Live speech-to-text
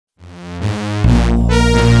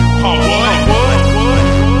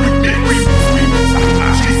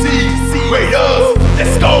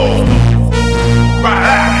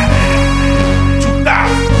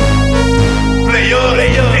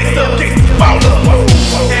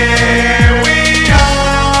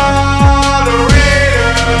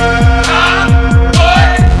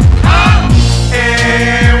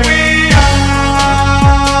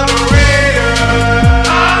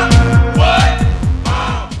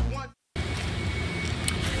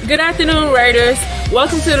Good afternoon, Raiders.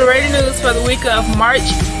 Welcome to the Raider News for the week of March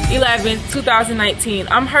 11, 2019.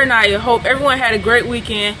 I'm Hernaya. Hope everyone had a great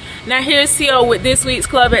weekend. Now here's Tio with this week's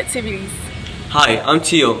club activities. Hi, I'm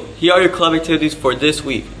Tio. Here are your club activities for this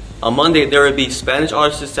week. On Monday, there will be Spanish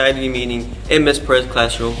Art Society meeting in Ms. Perez's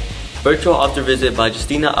classroom, virtual author visit by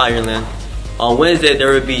Justina Ireland. On Wednesday,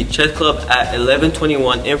 there will be chess club at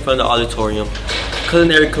 11:21 in front of the auditorium,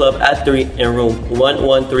 culinary club at 3 in room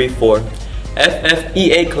 1134,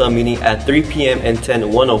 FFEA club meeting at 3 p.m. in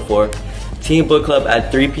 10104, teen book club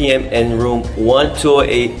at 3 p.m. in room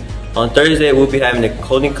 1208. On Thursday, we'll be having a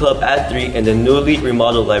coding club at 3 in the newly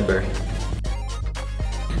remodeled library.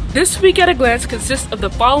 This week at a glance consists of the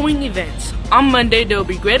following events. On Monday, there will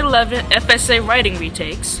be grade 11 FSA writing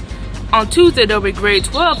retakes. On Tuesday, there will be grade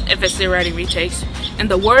 12 FSA writing retakes and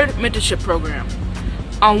the Word Mentorship Program.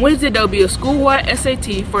 On Wednesday, there will be a school-wide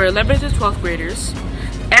SAT for 11th and 12th graders,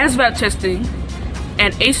 ASVAB testing,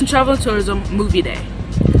 and ACE and Travel and Tourism Movie Day.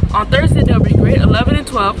 On Thursday, there will be grade 11 and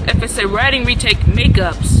 12 FSA writing retake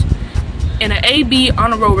makeups and an AB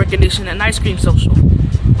honor roll recognition and ice cream social.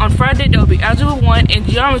 On Friday, there will be Algebra 1 and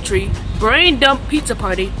Geometry brain dump pizza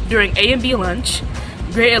party during A and B lunch,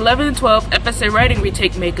 grade 11 and 12 FSA writing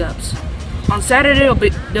retake makeups. On Saturday,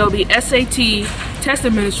 there will be SAT test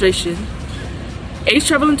administration, ACE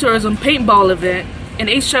Travel and Tourism paintball event, and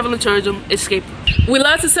ACE Travel and Tourism escape room. We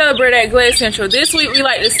love to celebrate at Glade Central. This week, we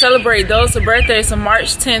like to celebrate those with birthdays from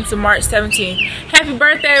March 10th to March 17th. Happy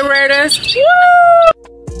birthday, Raiders! Woo!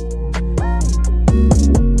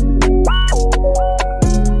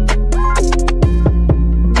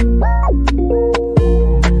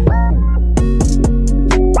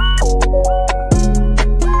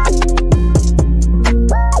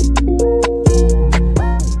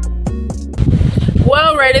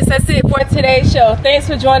 That's it for today's show. Thanks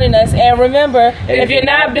for joining us. And remember, if you're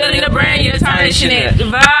not building a brand, you're tarnishing it.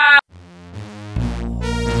 Bye.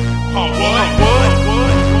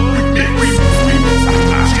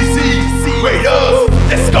 Wait up.